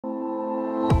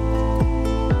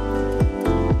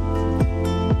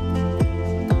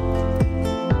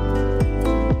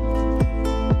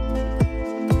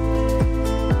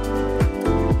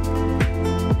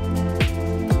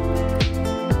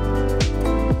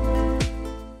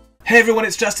Hey everyone,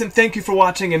 it's Justin. Thank you for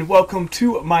watching and welcome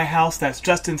to my house. That's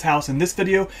Justin's house. In this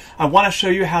video, I want to show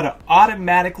you how to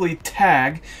automatically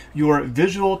tag your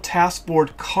visual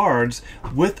taskboard cards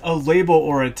with a label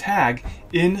or a tag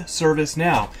in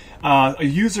ServiceNow. A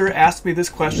user asked me this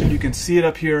question. You can see it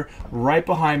up here right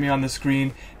behind me on the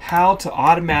screen. How to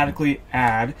automatically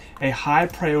add a high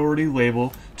priority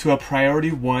label to a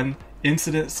priority 1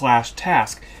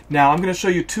 incident/task. Now I'm going to show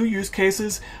you two use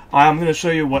cases. I'm going to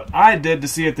show you what I did to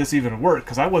see if this even worked,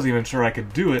 because I wasn't even sure I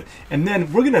could do it, and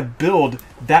then we're going to build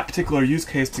that particular use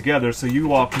case together so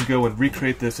you all can go and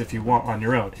recreate this if you want on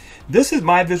your own. This is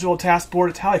my visual task board.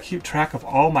 It's how I keep track of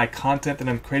all my content that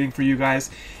I'm creating for you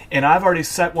guys, and I've already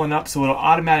set one up so it'll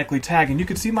automatically tag, and you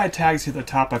can see my tags here at the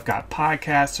top. I've got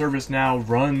podcast, ServiceNow,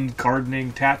 run,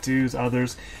 gardening, tattoos,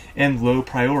 others, and low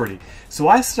priority. So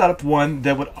I set up one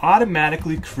that would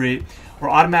automatically create or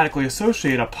automatically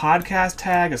associate a podcast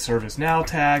tag, a ServiceNow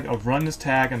tag, a runs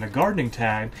tag, and a gardening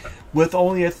tag with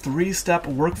only a 3-step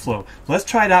workflow. Let's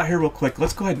try it out here real quick.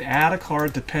 Let's go ahead and add a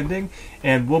card depending,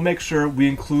 and we'll make sure we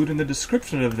include in the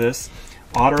description of this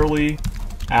Otterly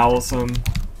Allison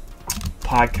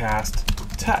podcast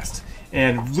test.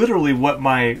 And literally what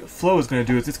my flow is going to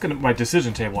do is it's going to, my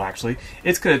decision table actually,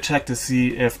 it's going to check to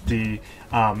see if the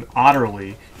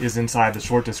Otterly is inside the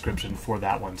short description for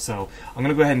that one. So I'm going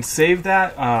to go ahead and save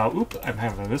that. I'm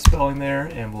having a misspelling there,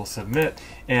 and we'll submit.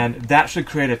 And that should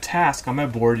create a task on my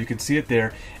board. You can see it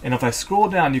there. And if I scroll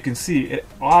down, you can see it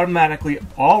automatically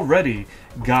already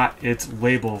got its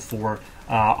label for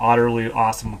Otterly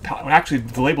Awesome. Actually,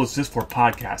 the label is just for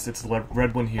podcasts. It's the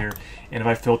red one here. And if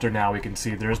I filter now, we can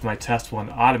see there's my test one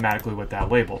automatically with that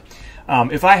label.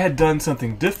 If I had done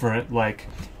something different, like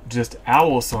just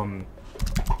Owlsome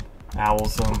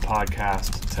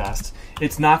podcast test,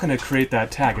 it's not going to create that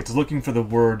tag. It's looking for the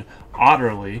word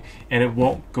Otterly, and it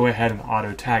won't go ahead and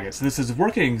auto tag it. So this is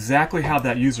working exactly how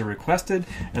that user requested,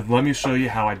 and let me show you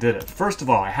how I did it. First of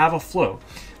all, I have a flow.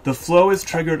 The flow is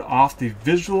triggered off the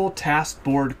visual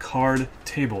taskboard card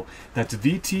table. That's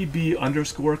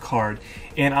VTB_card.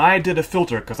 And I did a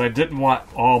filter because I didn't want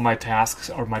all my tasks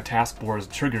or my task boards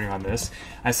triggering on this.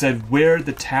 I said where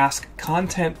the task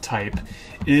content type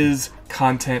is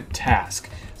content task.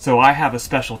 So I have a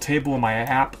special table in my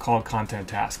app called content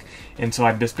task. And so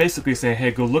I'm just basically saying,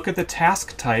 hey, go look at the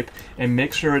task type and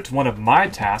make sure it's one of my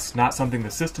tasks, not something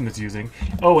the system is using.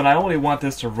 Oh, and I only want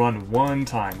this to run one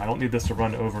time. I don't need this to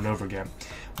run over and over again.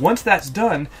 Once that's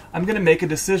done, I'm going to make a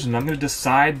decision. I'm going to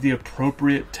decide the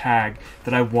appropriate tag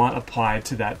that I want applied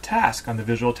to that task on the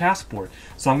visual task board.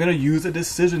 So I'm going to use a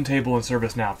decision table in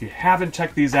ServiceNow. If you haven't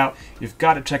checked these out, you've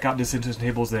got to check out decision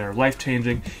tables. They are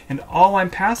life-changing. And all I'm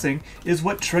passing is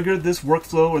what triggered this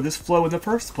workflow or this flow in the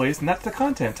first place, and that's the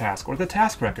content task or the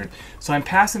task record. So I'm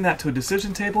passing that to a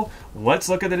decision table. Let's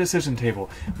look at the decision table.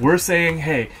 We're saying,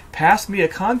 hey, pass me a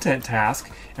content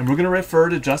task, and we're going to refer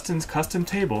to Justin's custom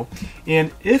table.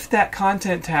 And if that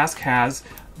content task has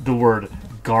the word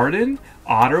garden,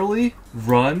 Otterly,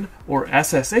 run, or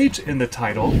SSH in the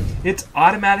title, it's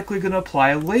automatically going to apply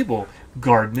a label,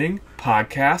 gardening,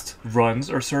 podcast, runs,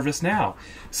 or ServiceNow.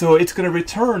 So it's going to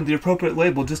return the appropriate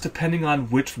label just depending on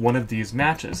which one of these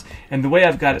matches. And the way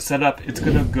I've got it set up, it's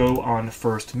going to go on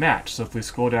first match. So if we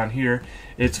scroll down here,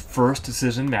 it's first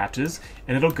decision matches,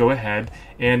 and it'll go ahead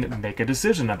and make a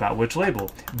decision about which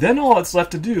label. Then all it's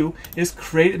left to do is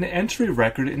create an entry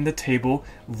record in the table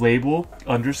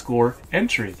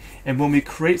label_entry. And when we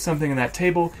create something in that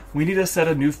table, we need to set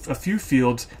a few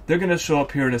fields. They're going to show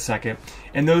up here in a second.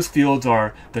 And those fields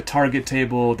are the target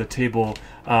table, the table,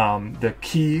 the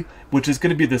key, which is going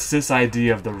to be the sys-ID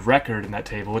of the record in that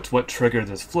table. It's what triggered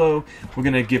this flow. We're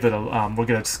going to give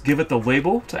it the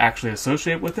label to actually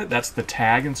associate with it. That's the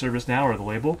tag in ServiceNow, or the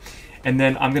label. And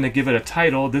then I'm going to give it a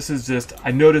title. This is just,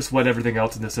 I noticed what everything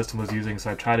else in the system was using,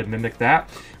 so I tried to mimic that,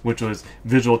 which was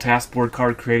visual taskboard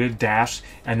card created, dash,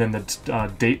 and then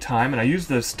the date time. And I used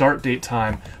the start date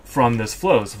time from this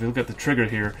flow. So if you look at the trigger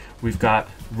here, we've got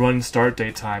run start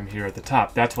date time here at the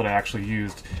top. That's what I actually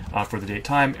used for the date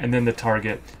time. And then the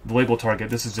target, the label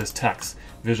target, this is just text,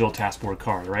 visual taskboard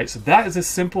card, right? So that is as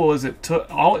simple as it took,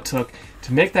 all it took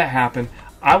to make that happen.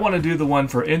 I want to do the one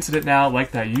for incident now,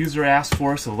 like that user asked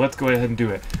for, so let's go ahead and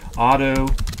do it. Auto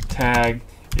tag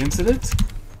incident,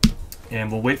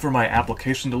 and we'll wait for my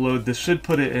application to load. This should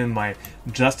put it in my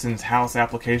Justin's house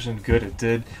application. Good, it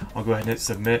did. I'll go ahead and hit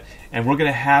submit, and we're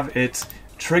going to have it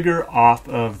trigger off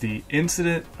of the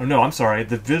incident, or no, I'm sorry,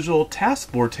 the visual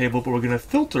task board table, but we're going to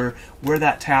filter where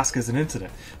that task is an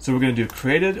incident. So we're going to do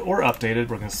created or updated.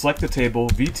 We're going to select the table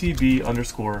VTB_,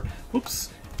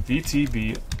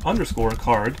 VTB underscore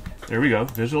card. There we go,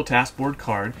 visual taskboard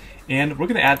card. And we're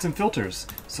going to add some filters.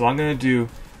 So I'm going to do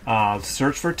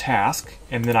search for task,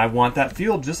 and then I want that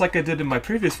field just like I did in my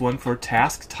previous one for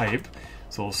task type.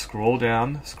 So we'll scroll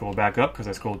down, scroll back up because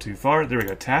I scrolled too far. There we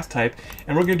go, task type,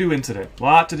 and we're going to do incident.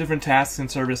 Lots of different tasks in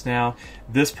ServiceNow.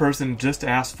 This person just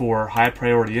asked for high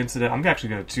priority incident. I'm actually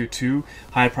going to do two,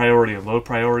 high priority and low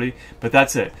priority, but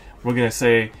that's it. We're going to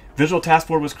say visual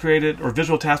taskboard was created, or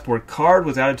visual taskboard card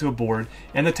was added to a board,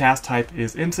 and the task type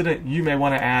is incident. You may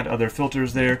want to add other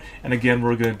filters there, and again,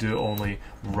 we're going to do only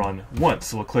run once.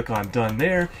 So we'll click on done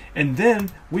there, and then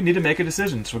we need to make a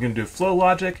decision. So we're going to do flow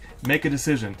logic, make a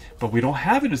decision, but we don't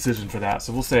have a decision for that.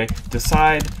 So we'll say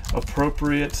decide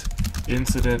appropriate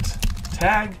incident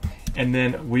tag, and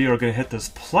then we are going to hit this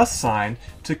plus sign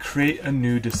to create a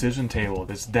new decision table.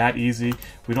 It's that easy.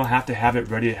 We don't have to have it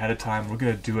ready ahead of time. We're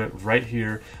going to do it right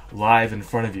here live in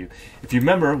front of you. If you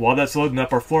remember, while that's loading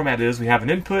up, our format is we have an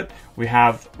input,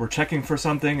 we're checking for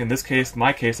something. In this case,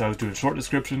 my case, I was doing short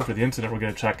description. For the incident, we're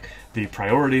going to check the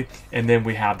priority, and then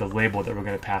we have the label that we're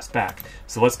going to pass back.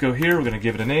 So let's go here. We're going to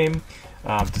give it a name,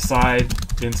 decide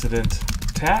incident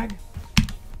tag,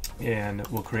 and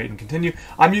we'll create and continue.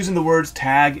 I'm using the words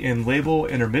tag and label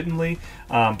intermittently,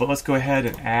 but let's go ahead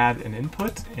and add an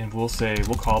input, and we'll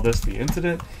call this the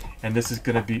incident, and this is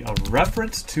going to be a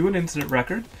reference to an incident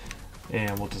record,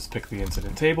 and we'll just pick the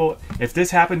incident table. If this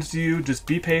happens to you, just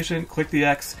be patient, click the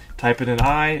X, type in an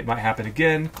I, it might happen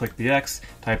again, click the X,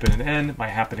 type in an N, it might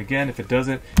happen again. If it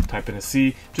doesn't, type in a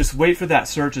C. Just wait for that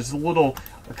search. It's a little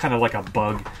kind of like a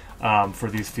bug for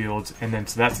these fields, and then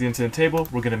so that's the incident table.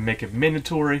 We're going to make it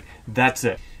mandatory. That's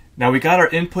it. Now we got our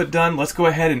input done. Let's go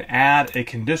ahead and add a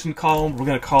condition column. We're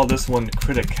going to call this one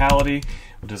criticality.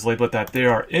 We'll just label it that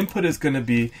there. Our input is going to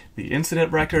be the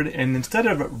incident record, and instead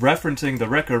of referencing the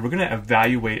record, we're going to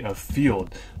evaluate a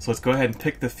field. So let's go ahead and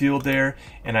pick the field there,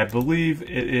 and I believe it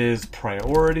is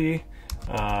priority.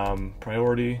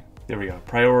 There we go,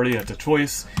 priority, that's a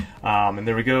choice. And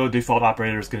there we go, default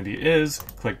operator is going to be is,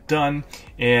 click done,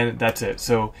 and that's it.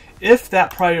 So if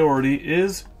that priority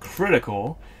is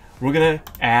critical, we're going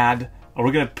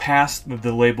to pass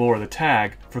the label or the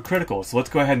tag for critical. So let's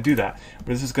go ahead and do that.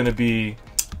 This is going to be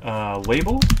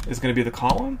label is going to be the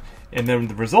column, and then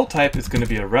the result type is going to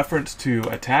be a reference to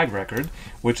a tag record,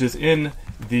 which is in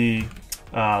the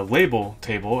label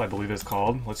table, I believe it's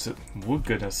called. Oh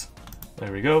goodness,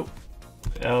 there we go.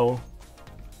 I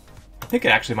think it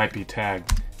actually might be tag,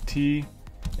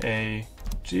 T-A-G.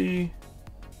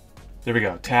 There we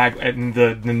go, tag, and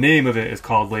the name of it is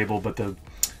called label, but the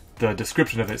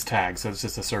description of it's tag, so it's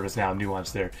just a ServiceNow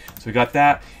nuance there. So we got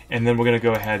that, and then we're going to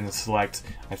go ahead and select,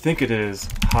 I think it is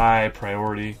high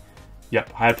priority.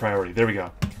 Yep, high priority. There we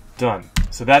go. Done.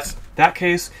 So that's that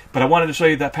case, but I wanted to show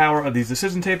you that power of these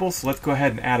decision tables, so let's go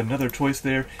ahead and add another choice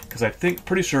there, because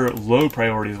pretty sure low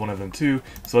priority is one of them too.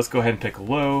 So let's go ahead and pick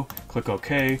low, click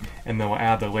OK, and then we'll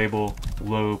add the label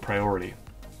low priority.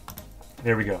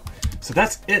 There we go. So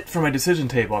that's it for my decision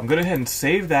table. I'm going to go ahead and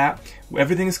save that.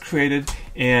 Everything is created,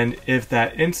 and if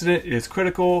that incident is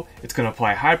critical, it's going to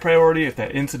apply high priority. If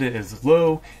that incident is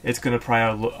low, it's going to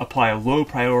apply a low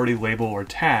priority label or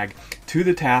tag to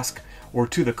the task or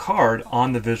to the card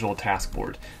on the visual task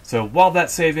board. So while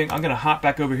that's saving, I'm going to hop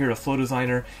back over here to Flow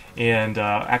Designer, and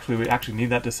we actually need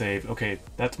that to save. Okay,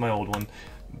 that's my old one.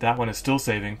 That one is still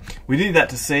saving. We need that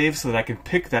to save so that I can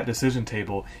pick that decision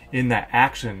table in that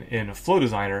action in Flow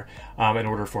Designer in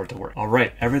order for it to work. All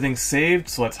right, everything's saved,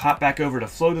 so let's hop back over to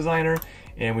Flow Designer,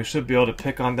 and we should be able to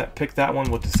pick that one.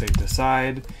 We'll just say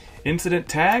decide incident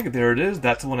tag. There it is.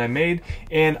 That's the one I made,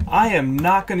 and I am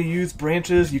not going to use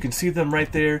branches. You can see them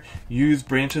right there. Use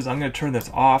branches. I'm going to turn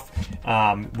this off.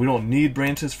 We don't need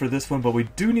branches for this one, but we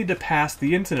do need to pass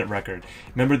the incident record.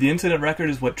 Remember, the incident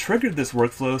record is what triggered this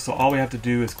workflow, so all we have to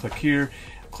do is click here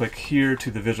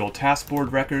to the visual task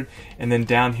board record, and then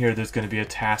down here there's going to be a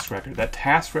task record. That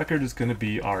task record is going to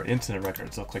be our incident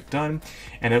record. So click done,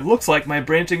 and it looks like my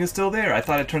branching is still there. I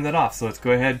thought I turned that off, so let's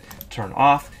go ahead, turn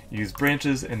off, use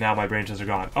branches, and now my branches are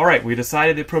gone. All right, we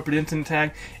decided the appropriate incident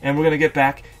tag, and we're going to get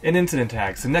back an incident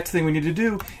tag. So next thing we need to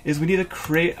do is we need to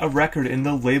create a record in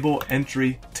the label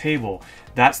entry table.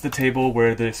 That's the table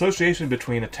where the association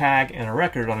between a tag and a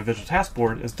record on a visual task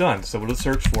board is done. So we'll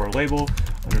search for label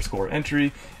underscore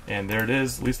entry, and there it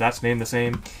is. At least that's named the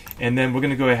same. And then we're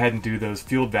going to go ahead and do those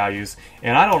field values.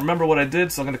 And I don't remember what I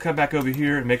did, so I'm going to come back over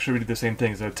here and make sure we do the same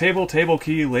thing. So table, table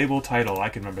key, label, title. I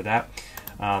can remember that.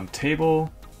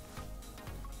 Table,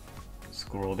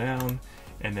 scroll down,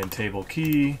 and then table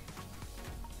key.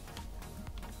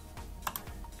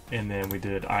 And then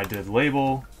I did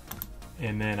label.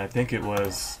 And then I think it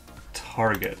was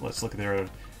target. Let's look there.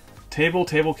 table,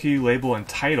 table key, label, and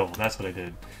title. That's what I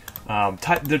did.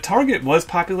 The target was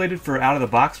populated for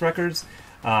out-of-the-box records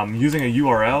using a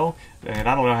URL, and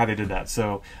I don't know how they did that.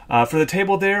 So for the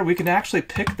table there, we can actually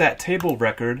pick that table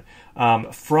record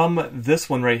from this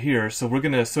one right here. So we're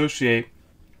going to associate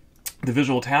the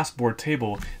visual task board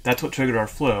table. That's what triggered our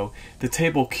flow. The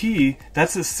table key,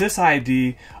 that's the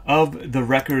sys of the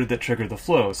record that triggered the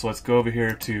flow. So let's go over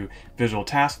here to visual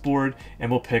task board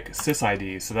and we'll pick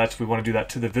sys. So that's, we want to do that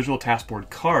to the visual task board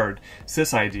card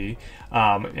sys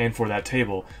and for that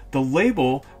table. The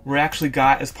label we actually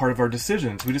got as part of our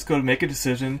decisions. We just go to make a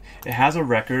decision. It has a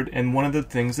record, and one of the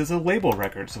things is a label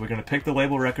record. So we're going to pick the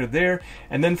label record there.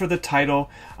 And then for the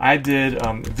title, I did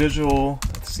visual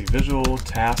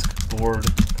task board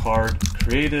card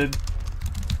created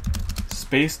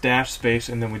space dash space,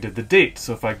 and then we did the date.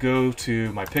 So if I go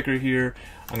to my picker here,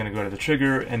 I'm going to go to the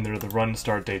trigger and there's the run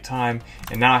start date time,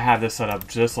 and now I have this set up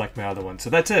just like my other one. So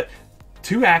that's it.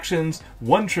 2 actions,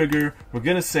 1 trigger. We're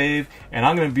going to save, and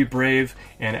I'm going to be brave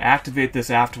and activate this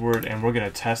afterward, and we're going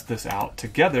to test this out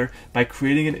together by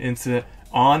creating an incident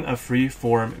on a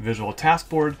free-form visual task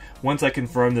board once I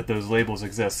confirm that those labels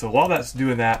exist. So while that's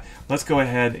doing that, let's go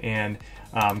ahead and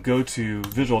go to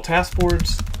visual task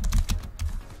boards,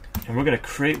 and we're going to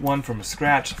create one from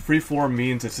scratch. Freeform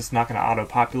means it's just not going to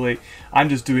auto-populate. I'm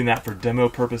just doing that for demo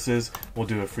purposes. We'll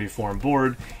do a freeform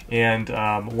board, and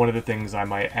one of the things I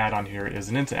might add on here is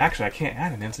an incident. Actually, I can't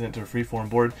add an incident to a freeform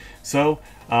board, so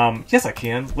yes, I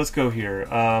can. Let's go here.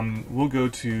 We're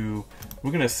going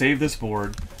to save this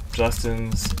board,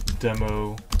 Justin's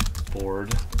demo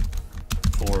board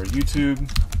for YouTube,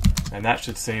 and that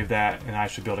should save that, and I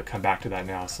should be able to come back to that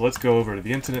now. So let's go over to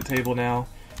the incident table now,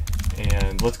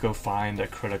 and let's go find a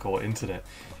critical incident.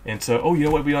 And so, oh, you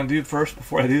know what we want to do first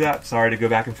before I do that? Sorry to go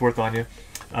back and forth on you.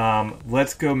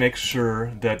 Let's go make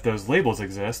sure that those labels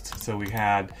exist. So we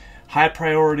had high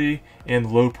priority and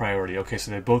low priority. Okay,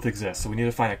 so they both exist. So we need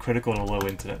to find a critical and a low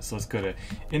incident. So let's go to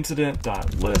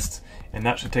incident.list, and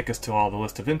that should take us to all the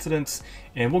list of incidents.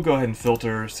 And we'll go ahead and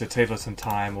filter, so to save us some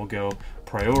time, we'll go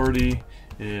priority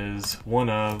is one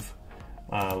of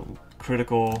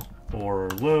critical or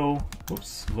low,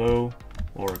 low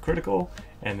or critical,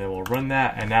 and then we'll run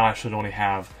that, and now I should only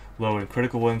have low and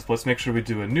critical ones. Let's make sure we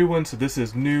do a new one. So this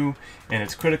is new and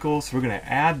it's critical, so we're going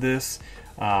to add this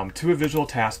to a visual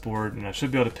task board, and I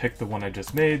should be able to pick the one I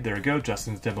just made. There we go,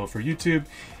 Justin's demo for YouTube.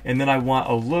 And then I want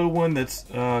a low one that's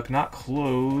not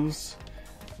closed.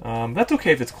 That's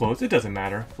okay if it's closed, it doesn't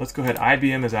matter. Let's go ahead,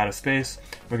 IBM is out of space.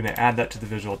 We're going to add that to the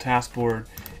visual task board,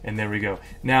 and there we go.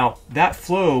 Now, that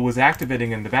flow was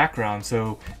activating in the background,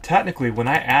 so technically when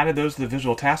I added those to the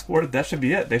visual task board, that should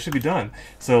be it. They should be done.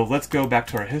 So let's go back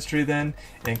to our history then,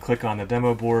 and click on the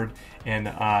demo board, and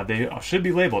they should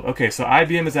be labeled. Okay, so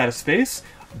IBM is out of space.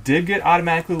 Did get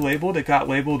automatically labeled. It got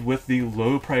labeled with the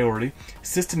low priority.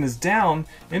 System is down,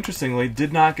 interestingly,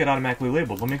 did not get automatically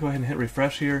labeled. Let me go ahead and hit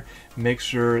refresh here, make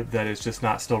sure that it's just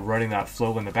not still running that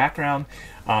flow in the background.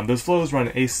 Those flows run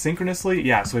asynchronously,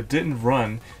 yeah, so it didn't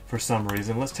run for some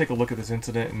reason. Let's take a look at this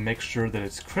incident and make sure that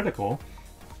it's critical.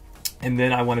 And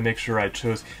then I want to make sure I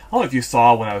chose, I don't know if you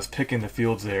saw when I was picking the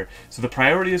fields there. So the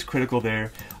priority is critical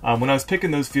there. When I was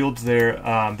picking those fields there,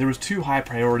 there was 2 high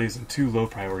priorities and 2 low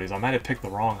priorities. I might have picked the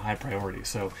wrong high priority.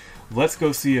 So let's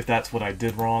go see if that's what I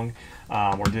did wrong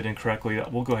or did incorrectly.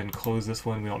 We'll go ahead and close this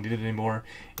one. We don't need it anymore.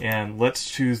 And let's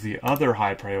choose the other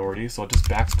high priority. So I'll just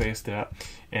backspace that.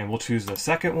 And we'll choose the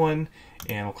second one.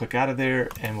 And we'll click out of there.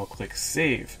 And we'll click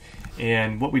Save.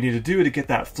 And what we need to do to get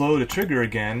that flow to trigger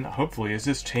again, hopefully, is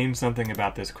just change something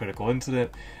about this critical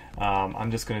incident.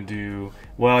 I'm just going to do,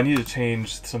 well, I need to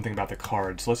change something about the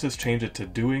card. So let's just change it to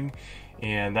doing,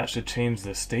 and that should change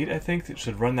the state, I think. It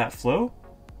should run that flow.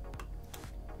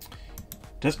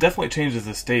 Just definitely changes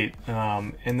the state.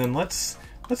 And then let's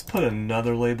put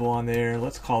another label on there.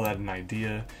 Let's call that an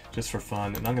idea, just for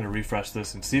fun. And I'm going to refresh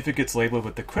this and see if it gets labeled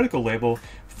with the critical label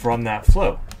from that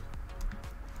flow.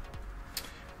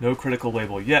 No critical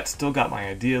label yet, still got my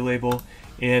idea label.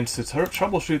 And to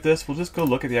troubleshoot this, we'll just go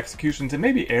look at the executions and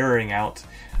maybe erroring out.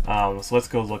 So let's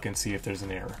go look and see if there's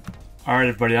an error. Alright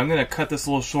everybody, I'm going to cut this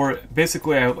a little short.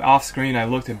 Basically, off screen I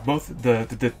looked at both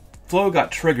the flow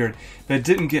got triggered, but it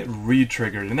didn't get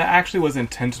re-triggered. And that actually was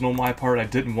intentional on my part. I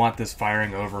didn't want this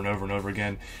firing over and over and over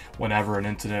again whenever an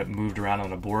incident moved around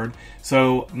on a board.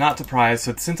 So, not surprised.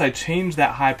 So since I changed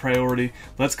that high priority,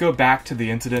 let's go back to the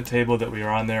incident table that we were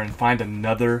on there and find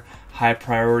another high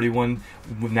priority one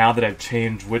now that I've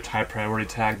changed which high priority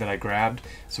tag that I grabbed.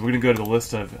 So we're going to go to the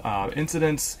list of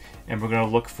incidents, and we're going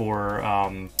to look for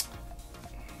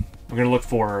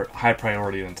high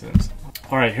priority incidents.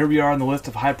 Alright, here we are on the list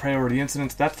of high priority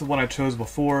incidents. That's the one I chose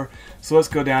before. So let's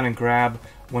go down and grab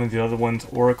one of the other ones,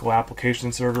 Oracle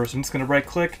Application Server. So I'm just going to right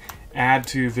click, add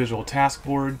to Visual Task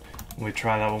Board. We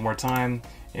try that one more time,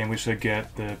 and we should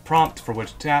get the prompt for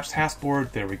which task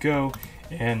board. There we go.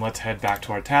 And let's head back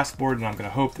to our task board, and I'm going to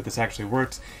hope that this actually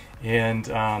works.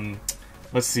 And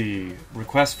let's see,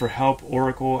 request for help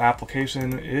Oracle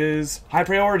application is high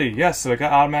priority. Yes, so it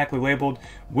got automatically labeled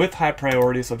with high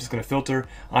priority, so I'm just going to filter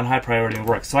on high priority and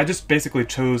work. So I just basically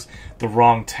chose the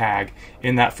wrong tag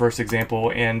in that first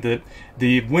example, and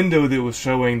the window that was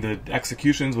showing the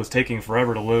executions was taking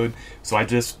forever to load, so I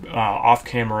just, off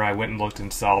camera, I went and looked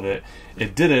and saw that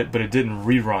it did it, but it didn't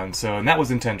rerun, and that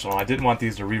was intentional. I didn't want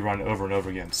these to rerun over and over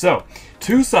again. So,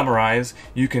 to summarize,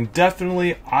 you can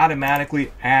definitely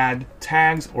automatically add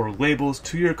tags or labels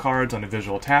to your cards on a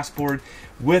visual task board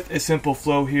with a simple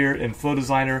flow here in Flow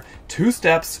Designer. 2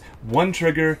 steps, 1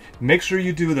 trigger. Make sure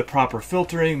you do the proper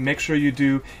filtering. Make sure you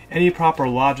do any proper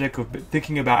logic of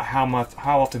thinking about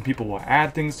how often people will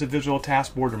add things to visual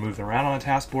task board or move them around on a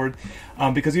task board,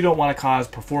 because you don't want to cause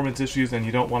performance issues and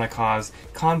you don't want to cause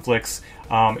conflicts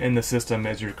in the system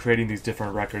as you're creating these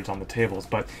different records on the tables.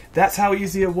 But that's how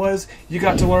easy it was. You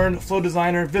got to learn Flow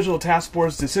Designer, visual task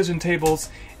boards, decision tables,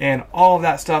 and all of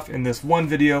that stuff in this one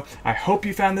video. I hope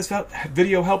you found this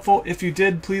video helpful. If you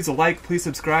did, please like, please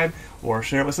subscribe, or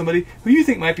share it with somebody who you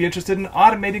think might be interested in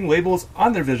automating labels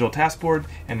on their visual task board.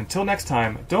 And until next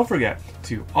time, don't forget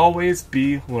to always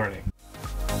be learning.